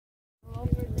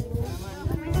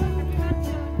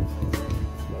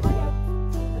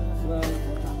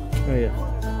Oh iya.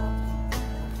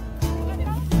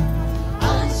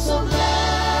 I'm so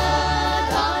glad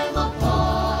I'm a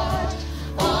part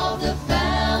of the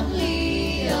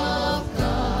family of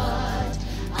God.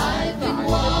 I've been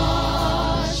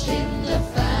washed in the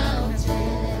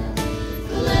fountain,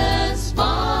 cleansed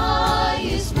by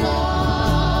His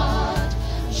blood,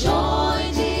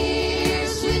 joined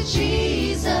ears with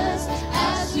Jesus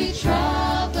as we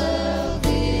travel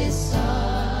this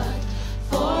earth.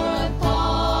 For I'm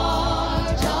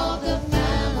part of the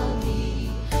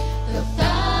family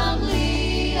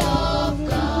of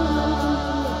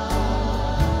God.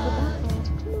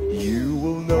 You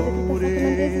will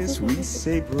notice we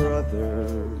say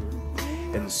brother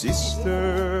and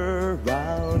sister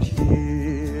round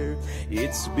here.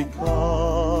 It's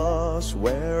because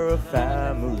we're a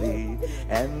family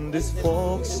and these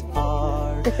folks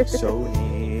are so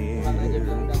near.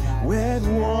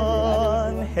 When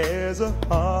one has a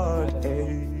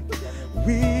heartache,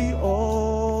 we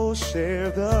all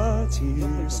share the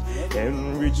tears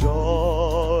and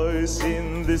rejoice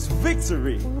in this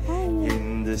victory,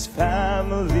 in this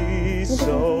family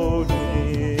so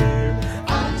near.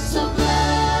 I'm so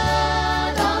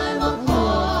glad I'm a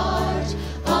part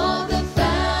of the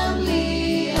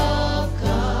family of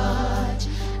God.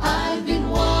 I've been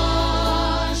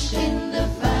washed in the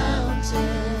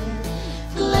fountain,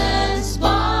 cleansed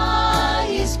by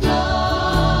His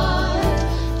blood,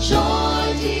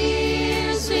 joined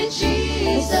ears with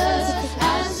Jesus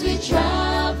as we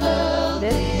travel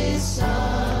this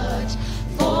earth.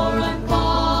 For I'm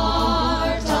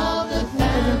part of the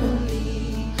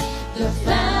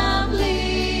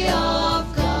family of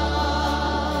God.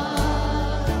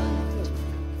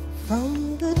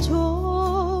 From the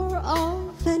door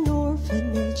of an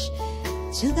orphanage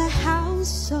to the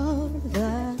house of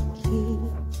the King,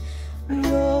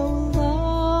 no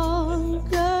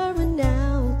longer an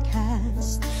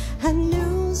outcast, a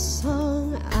new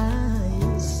song I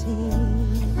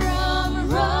sing. From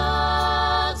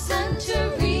rocks and to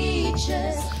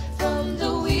riches, from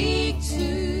the weak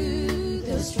to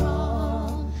the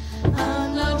strong.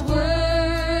 I'm not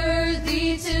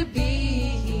worthy to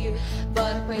be here,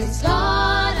 but praise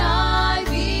God I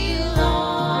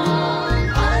belong.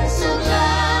 I'm so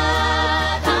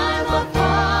glad I'm a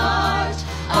part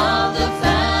of the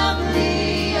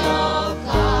family of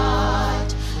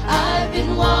God. I've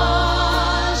been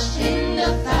washed in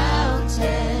the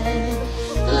fountain,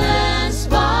 cleansed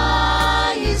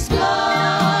by His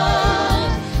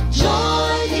blood,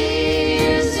 joined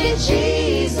ears with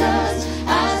Jesus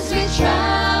as we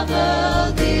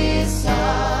travel this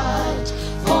earth.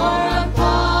 For I'm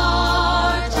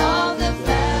part of the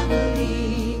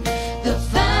family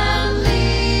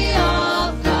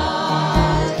of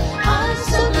God. I'm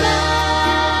so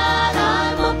glad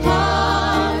I'm a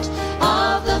part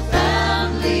of the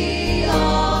family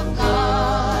of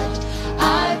God.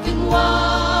 I've been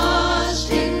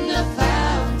washed in the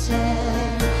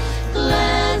fountain,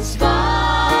 cleansed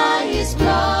by His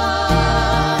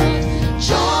blood,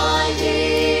 joined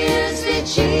ears with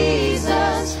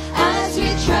Jesus as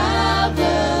we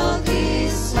travel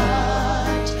this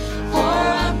earth. For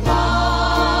I'm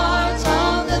part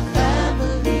of the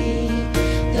family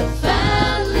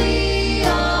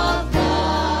of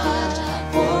God.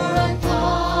 For I'm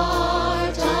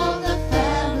part of the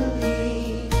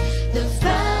family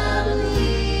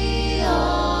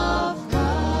of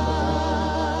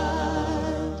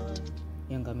God.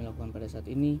 Yang kami lakukan pada saat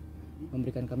ini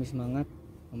memberikan kami semangat,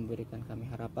 memberikan kami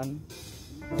harapan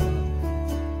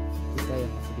kita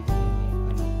yang masih di dunia ini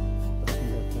akan terus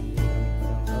mendekatkan diri kami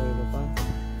kepada Engkau ya Bapa,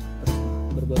 terus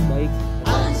berbuat baik.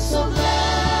 I'm so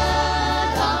glad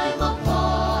I'm a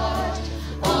part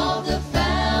of the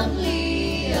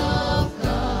family of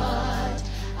God.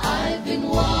 I've been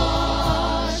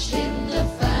washed in the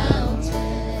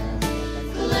fountain,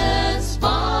 cleansed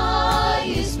by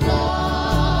His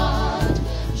blood,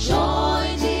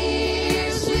 joined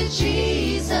ears with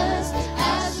Jesus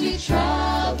as we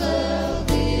travel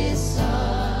this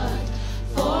earth.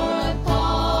 For I'm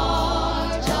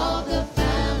part of the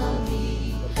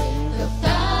family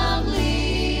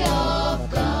of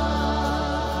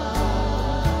God.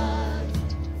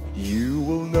 You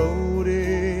will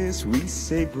notice we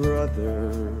say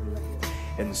brother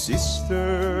and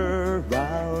sister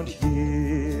round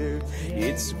here.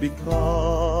 It's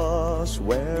because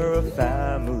we're a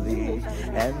family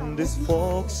and these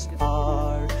folks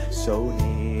are so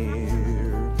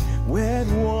near. When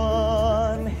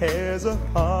one has a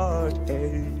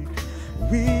heartache,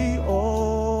 we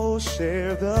all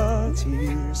share the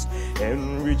tears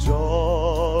and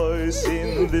rejoice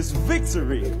in this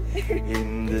victory,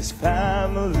 in this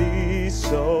family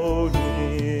so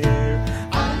near.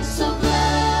 I'm so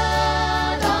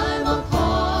glad I'm a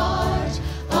part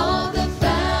of the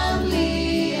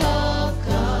family of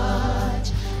God.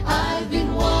 I've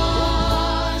been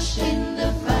washed in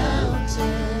the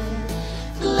fountain,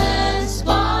 cleansed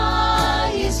by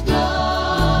His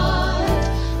blood.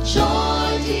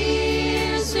 Joined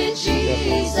ears with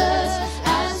Jesus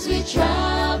as we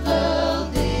travel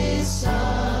this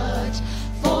earth.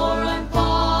 For I'm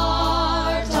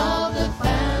part of the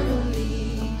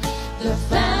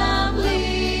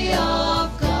family of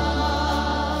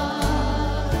God.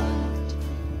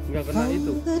 Nggak kena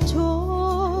itu. From the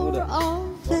door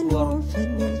of an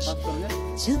orphanage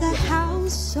to the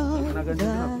house of the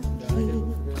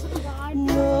King,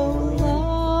 no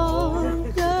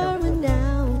longer an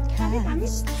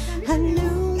outcast, a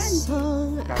new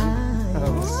song I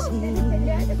sing.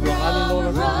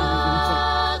 From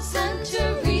rocks and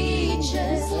to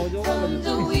reaches, from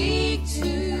the weak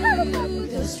to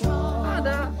the strong.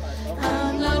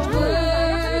 I'm not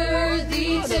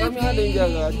worthy to Kami ada yang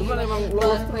jaga, be, cuman emang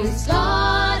lolos but terus. praise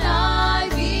God I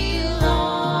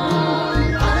belong.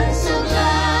 I'm so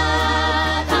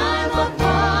glad I'm a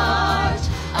part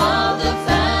of the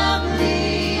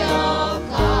family of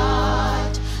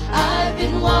God. I've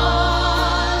been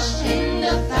washed in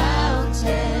the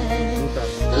fountain,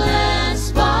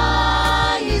 cleansed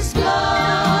by His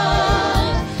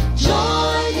blood.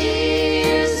 Join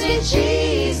ears with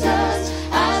Jesus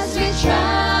as we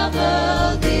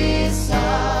travel this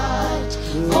earth.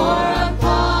 For I'm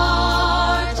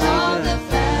part of the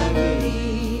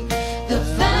family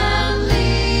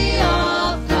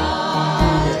of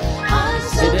God. I'm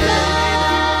so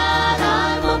glad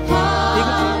I'm a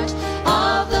part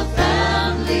of the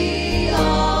family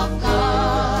of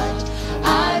God.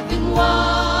 I've been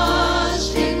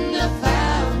washed in the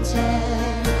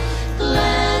fountain,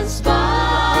 cleansed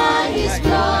by His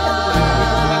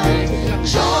blood.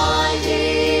 Joined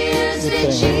ears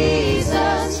with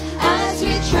Jesus as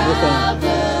we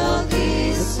travel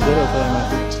this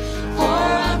earth. For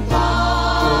I'm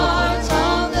part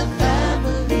of the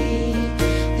family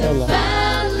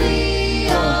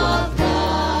of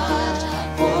God.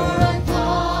 For I'm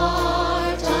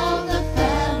part of the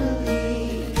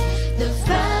family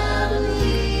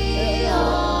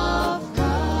of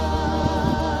God.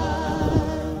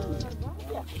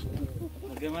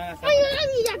 Bagaimana?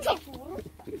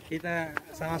 Kita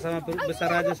sama-sama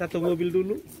besar aja satu mobil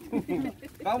dulu.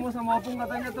 Kamu sama Opung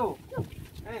katanya tuh.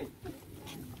 Hei.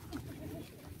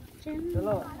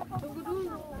 Halo. Tunggu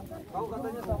dulu. Kau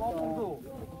katanya sama Opung tuh.